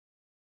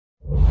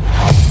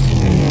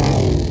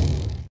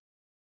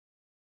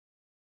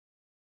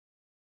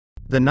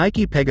The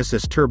Nike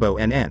Pegasus Turbo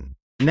NN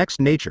Next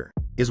Nature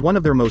is one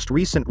of their most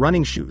recent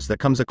running shoes that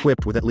comes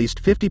equipped with at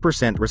least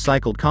 50%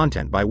 recycled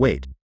content by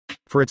weight.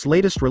 For its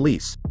latest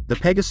release, the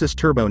Pegasus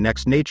Turbo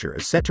Next Nature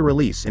is set to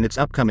release in its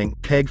upcoming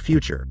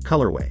Peg-Fuchsia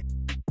colorway.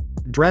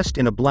 Dressed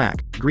in a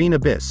black, green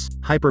abyss,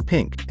 hyper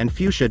pink, and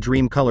fuchsia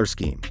dream color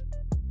scheme.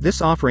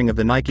 This offering of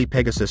the Nike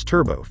Pegasus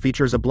Turbo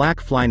features a black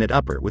flyknit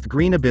upper with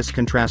green abyss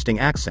contrasting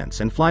accents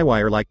and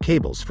flywire-like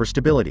cables for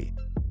stability.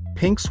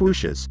 Pink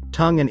swooshes,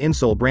 tongue and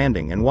insole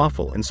branding and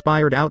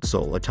waffle-inspired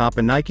outsole atop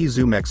a Nike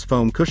Zoom X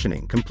foam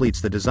cushioning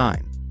completes the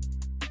design.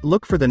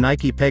 Look for the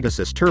Nike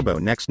Pegasus Turbo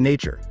Next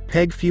Nature,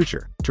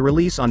 Peg-Fuchsia, to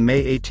release on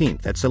May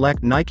 18th at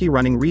select Nike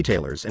running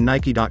retailers and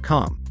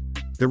Nike.com.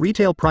 The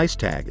retail price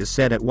tag is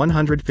set at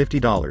 $150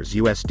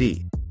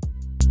 USD.